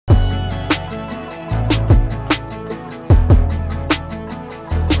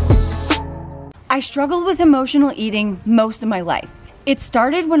I struggled with emotional eating most of my life. It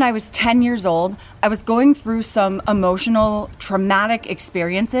started when I was 10 years old. I was going through some emotional, traumatic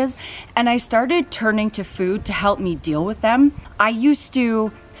experiences, and I started turning to food to help me deal with them. I used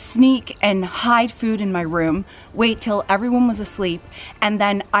to sneak and hide food in my room, wait till everyone was asleep, and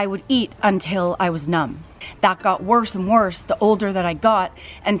then I would eat until I was numb. That got worse and worse the older that I got,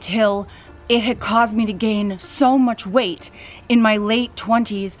 until it had caused me to gain so much weight. In my late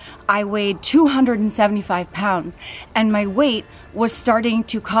 20s, I weighed 275 pounds, and my weight was starting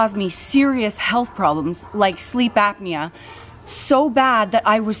to cause me serious health problems like sleep apnea, so bad that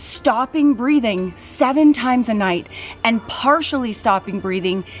I was stopping breathing 7 times a night and partially stopping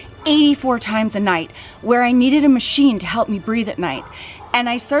breathing 84 times a night, where I needed a machine to help me breathe at night. And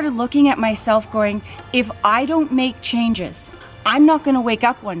I started looking at myself going, if I don't make changes, I'm not gonna wake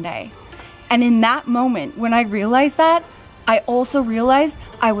up one day. And in that moment, when I realized that, I also realized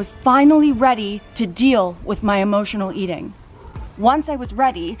I was finally ready to deal with my emotional eating. Once I was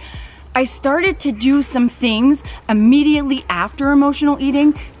ready, I started to do some things immediately after emotional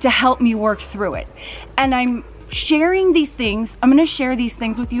eating to help me work through it. And I'm sharing these things, I'm gonna share these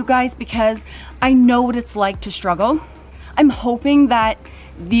things with you guys because I know what it's like to struggle. I'm hoping that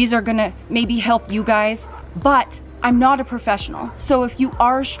these are gonna maybe help you guys, but I'm not a professional. So if you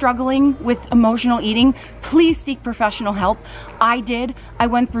are struggling with emotional eating, please seek professional help. I did. I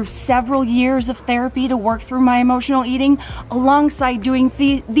went through several years of therapy to work through my emotional eating alongside doing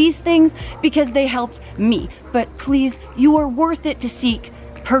these things because they helped me. But please, you are worth it to seek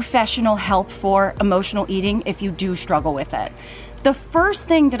professional help for emotional eating if you do struggle with it. The first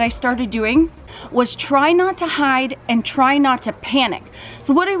thing that I started doing was try not to hide and try not to panic.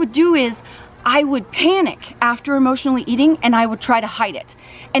 So what I would do is I would panic after emotionally eating and I would try to hide it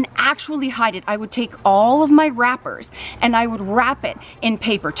and actually hide it. I would take all of my wrappers and I would wrap it in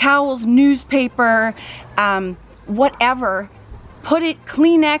paper towels, newspaper, whatever, put it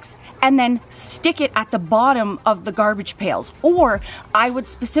Kleenex, and then stick it at the bottom of the garbage pails. Or I would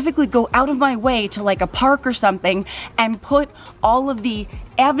specifically go out of my way to like a park or something and put all of the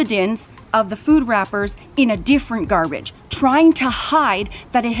evidence of the food wrappers in a different garbage, trying to hide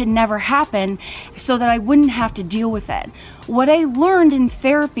that it had never happened so that I wouldn't have to deal with it. What I learned in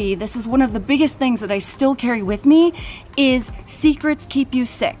therapy, this is one of the biggest things that I still carry with me, is secrets keep you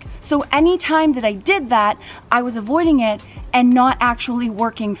sick. So anytime that I did that, I was avoiding it and not actually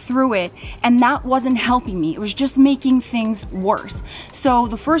working through it, and that wasn't helping me. It was just making things worse. So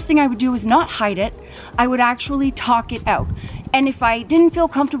the first thing I would do is not hide it. I would actually talk it out. And if I didn't feel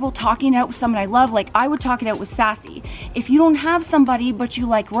comfortable talking it out with someone I love, like I would talk it out with Sassy. If you don't have somebody but you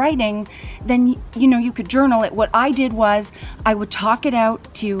like writing, then you know you could journal it. What I did was I would talk it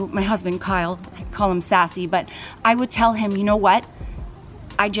out to my husband, Kyle. I call him Sassy, but I would tell him, you know what?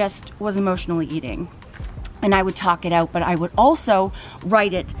 I just was emotionally eating. And I would talk it out, but I would also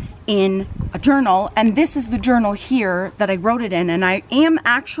write it in a journal. And this is the journal here that I wrote it in. And I am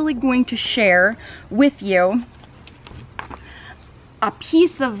actually going to share with you a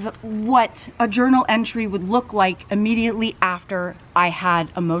piece of what a journal entry would look like immediately after I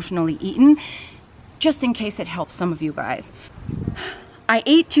had emotionally eaten, just in case it helps some of you guys. I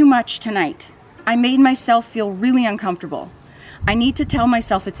ate too much tonight. I made myself feel really uncomfortable. I need to tell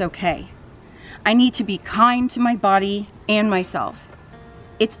myself it's okay. I need to be kind to my body and myself.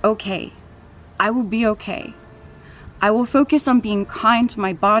 It's okay. I will be okay. I will focus on being kind to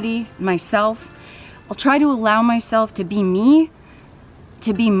my body, myself. I'll try to allow myself to be me,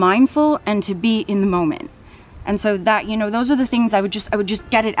 to be mindful, and to be in the moment. And so that, you know, those are the things I would just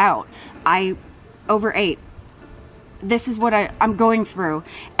get it out. I overate. This is what I'm going through.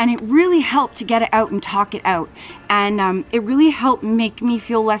 And it really helped to get it out and talk it out. And it really helped make me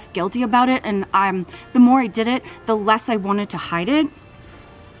feel less guilty about it. And the more I did it, the less I wanted to hide it.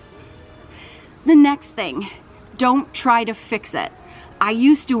 The next thing, don't try to fix it. I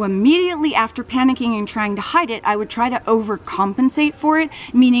used to immediately after panicking and trying to hide it, I would try to overcompensate for it,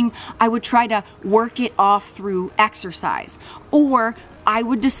 meaning I would try to work it off through exercise. Or I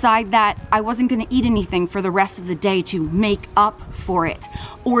would decide that I wasn't gonna eat anything for the rest of the day to make up for it.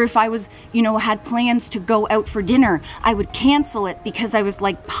 Or if I was, you know, had plans to go out for dinner, I would cancel it because I was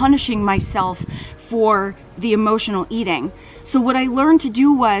like punishing myself for the emotional eating. So what I learned to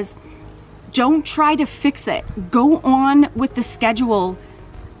do was, don't try to fix it. Go on with the schedule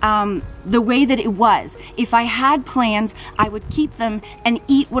the way that it was. If I had plans, I would keep them and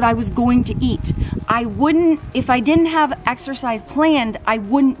eat what I was going to eat. I wouldn't, if I didn't have exercise planned, I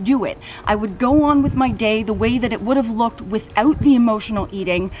wouldn't do it. I would go on with my day the way that it would have looked without the emotional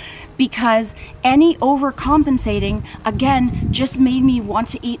eating, because any overcompensating, again, just made me want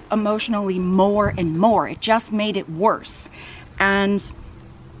to eat emotionally more and more. It just made it worse. And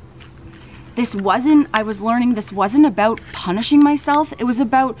I was learning this wasn't about punishing myself. It was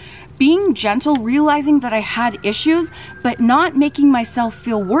about being gentle, realizing that I had issues, but not making myself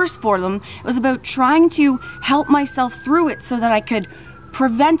feel worse for them. It was about trying to help myself through it so that I could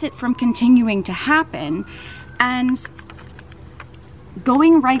prevent it from continuing to happen. And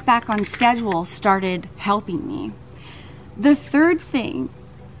going right back on schedule started helping me. The third thing,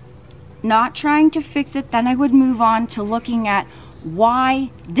 not trying to fix it, then I would move on to looking at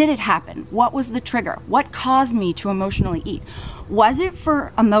why did it happen? What was the trigger? What caused me to emotionally eat? Was it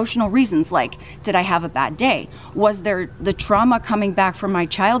for emotional reasons, like did I have a bad day? Was there the trauma coming back from my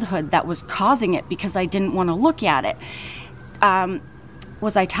childhood that was causing it because I didn't want to look at it?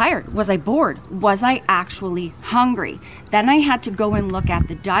 Was I tired? Was I bored? Was I actually hungry? Then I had to go and look at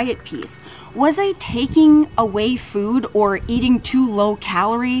the diet piece. Was I taking away food or eating too low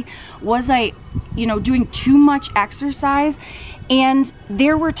calorie? Was I, doing too much exercise? And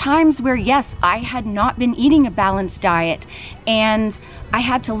there were times where, yes, I had not been eating a balanced diet, and I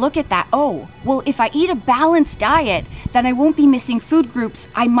had to look at that. Oh, well, if I eat a balanced diet, then I won't be missing food groups.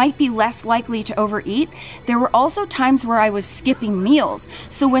 I might be less likely to overeat. There were also times where I was skipping meals.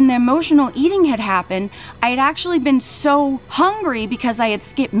 So when the emotional eating had happened, I had actually been so hungry because I had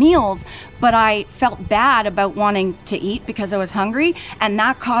skipped meals, but I felt bad about wanting to eat because I was hungry, and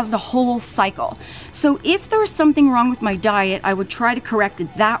that caused a whole cycle. So if there was something wrong with my diet, I would try to correct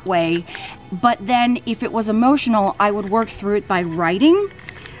it that way. But then if it was emotional, I would work through it by writing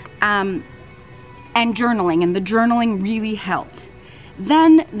and journaling, and the journaling really helped.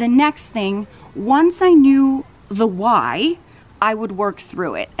 Then the next thing, once I knew the why, I would work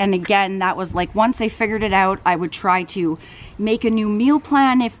through it. And again, that was like, once I figured it out, I would try to make a new meal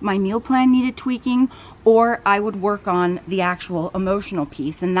plan if my meal plan needed tweaking, or I would work on the actual emotional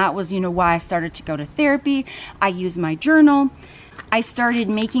piece. And that was, why I started to go to therapy. I used my journal. I started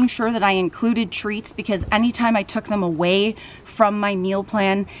making sure that I included treats, because anytime I took them away from my meal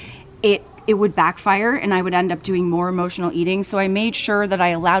plan, it would backfire and I would end up doing more emotional eating. So I made sure that I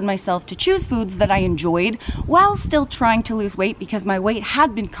allowed myself to choose foods that I enjoyed while still trying to lose weight, because my weight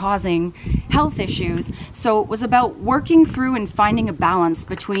had been causing health issues. So it was about working through and finding a balance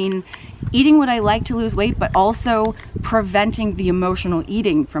between eating what I like to lose weight, but also preventing the emotional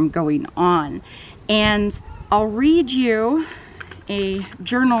eating from going on. And I'll read you a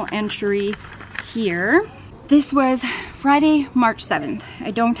journal entry here. This was Friday, March 7th.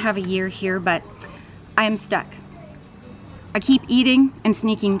 I don't have a year here, but I am stuck. I keep eating and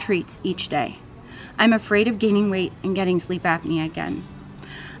sneaking treats each day. I'm afraid of gaining weight and getting sleep apnea again.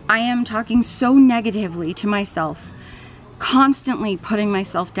 I am talking so negatively to myself, constantly putting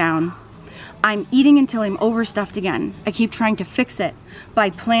myself down. I'm eating until I'm overstuffed again. I keep trying to fix it by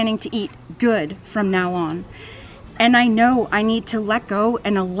planning to eat good from now on. And I know I need to let go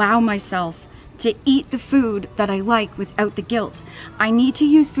and allow myself to eat the food that I like without the guilt. I need to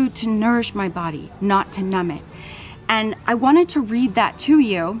use food to nourish my body, not to numb it. And I wanted to read that to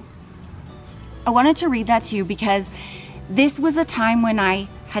you. Because this was a time when I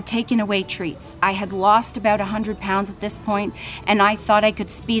had taken away treats. I had lost about 100 pounds at this point, and I thought I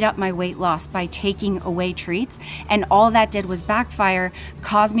could speed up my weight loss by taking away treats, and all that did was backfire,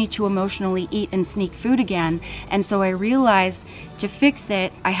 cause me to emotionally eat and sneak food again. And so I realized to fix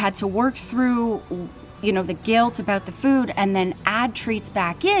it, I had to work through the guilt about the food and then add treats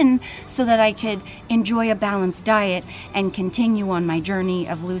back in so that I could enjoy a balanced diet and continue on my journey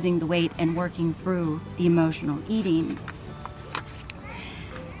of losing the weight and working through the emotional eating.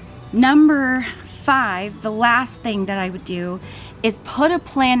 Number 5, the last thing that I would do is put a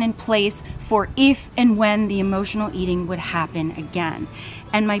plan in place for if and when the emotional eating would happen again.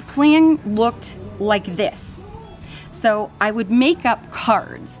 And my plan looked like this. So I would make up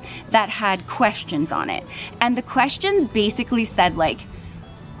cards that had questions on it. And the questions basically said like,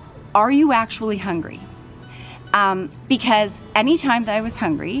 are you actually hungry? Because anytime that I was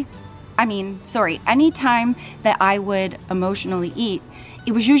hungry, anytime that I would emotionally eat,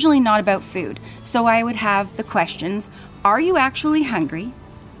 it was usually not about food. So I would have the questions, are you actually hungry?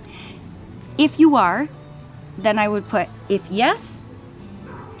 If you are, then I would put, if yes,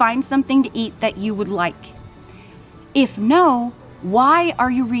 find something to eat that you would like. If no, why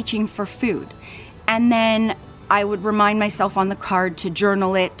are you reaching for food? And then I would remind myself on the card to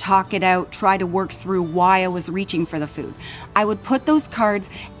journal it, talk it out, try to work through why I was reaching for the food. I would put those cards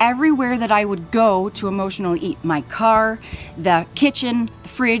everywhere that I would go to emotionally eat. My car, the kitchen, the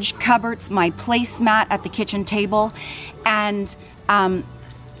fridge, cupboards, my placemat at the kitchen table. And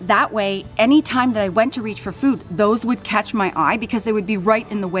that way, anytime that I went to reach for food, those would catch my eye because they would be right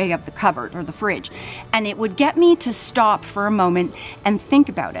in the way of the cupboard or the fridge. And it would get me to stop for a moment and think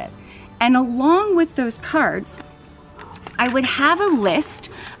about it. And along with those cards, I would have a list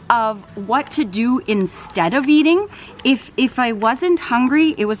of what to do instead of eating. If I wasn't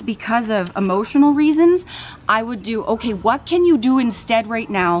hungry, it was because of emotional reasons, I would do, okay, what can you do instead right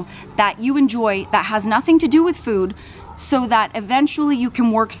now that you enjoy that has nothing to do with food, so that eventually you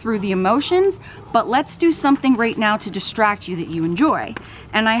can work through the emotions, but let's do something right now to distract you that you enjoy.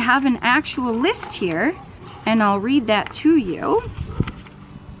 And I have an actual list here, and I'll read that to you.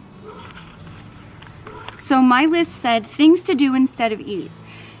 So my list said things to do instead of eat.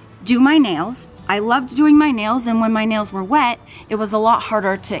 Do my nails. I loved doing my nails, and when my nails were wet, it was a lot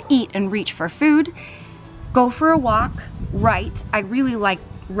harder to eat and reach for food. Go for a walk, write. I really like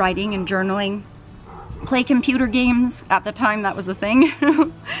writing and journaling. Play computer games. At the time, that was a thing.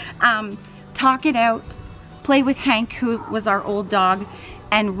 Talk it out. Play with Hank, who was our old dog,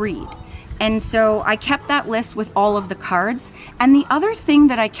 and read. And so I kept that list with all of the cards. And the other thing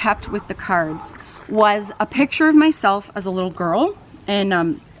that I kept with the cards was a picture of myself as a little girl. And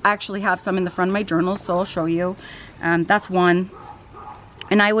I actually have some in the front of my journal, so I'll show you. That's one.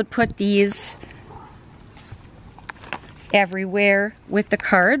 And I would put these everywhere with the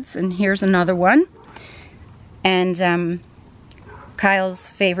cards. And here's another one. And Kyle's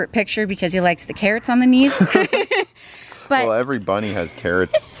favorite picture because he likes the carrots on the knees. But well, every bunny has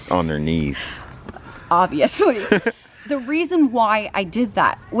carrots on their knees. Obviously. The reason why I did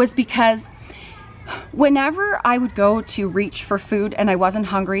that was because whenever I would go to reach for food and I wasn't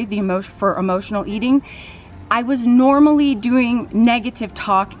hungry, for emotional eating, I was normally doing negative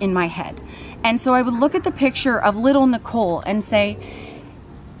talk in my head. And so I would look at the picture of little Nicole and say,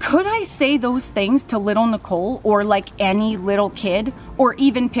 could I say those things to little Nicole, or like any little kid, or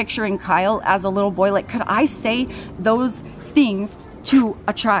even picturing Kyle as a little boy? Like, could I say those things to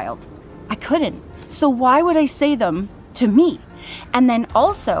a child? I couldn't. So why would I say them to me? And then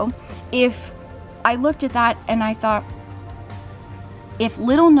also, if I looked at that and I thought, if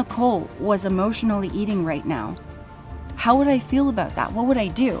little Nicole was emotionally eating right now, how would I feel about that? What would I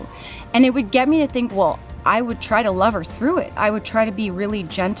do? And it would get me to think, well, I would try to love her through it. I would try to be really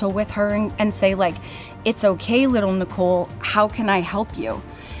gentle with her and say like, it's okay, little Nicole, how can I help you?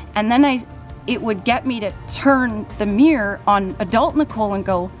 And then it would get me to turn the mirror on adult Nicole and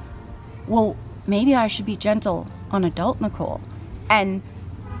go, well, maybe I should be gentle on adult Nicole and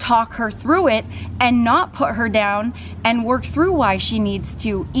talk her through it and not put her down and work through why she needs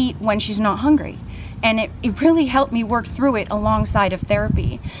to eat when she's not hungry. And it really helped me work through it alongside of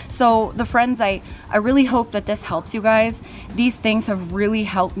therapy. So the friends, I really hope that this helps you guys. These things have really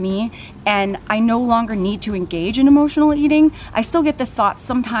helped me, and I no longer need to engage in emotional eating. I still get the thoughts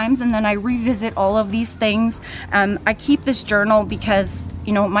sometimes, and then I revisit all of these things. I keep this journal because,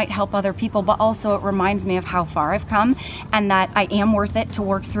 you know, it might help other people, but also it reminds me of how far I've come and that I am worth it to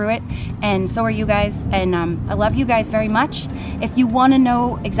work through it. And so are you guys. And I love you guys very much. If you want to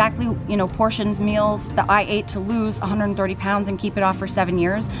know exactly, you know, portions, meals that I ate to lose 130 pounds and keep it off for 7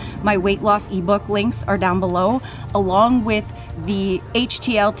 years, my weight loss ebook links are down below, along with the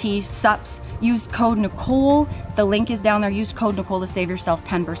HTLT SUPs. Use code Nicole. The link is down there. Use code Nicole to save yourself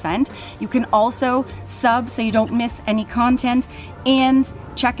 10%. You can also sub so you don't miss any content, and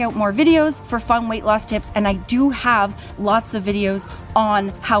check out more videos for fun weight loss tips. And I do have lots of videos on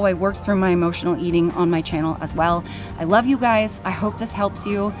how I work through my emotional eating on my channel as well. I love you guys. I hope this helps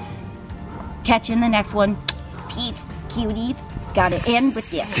you. Catch you in the next one. Peace, cuties. Gotta end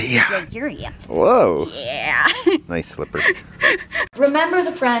with this. See ya. Nigeria. Whoa. Yeah. Nice slippers. Remember,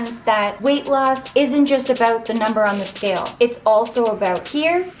 the friends, that weight loss isn't just about the number on the scale. It's also about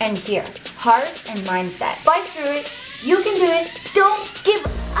here and here. Heart and mindset. Fight through it. You can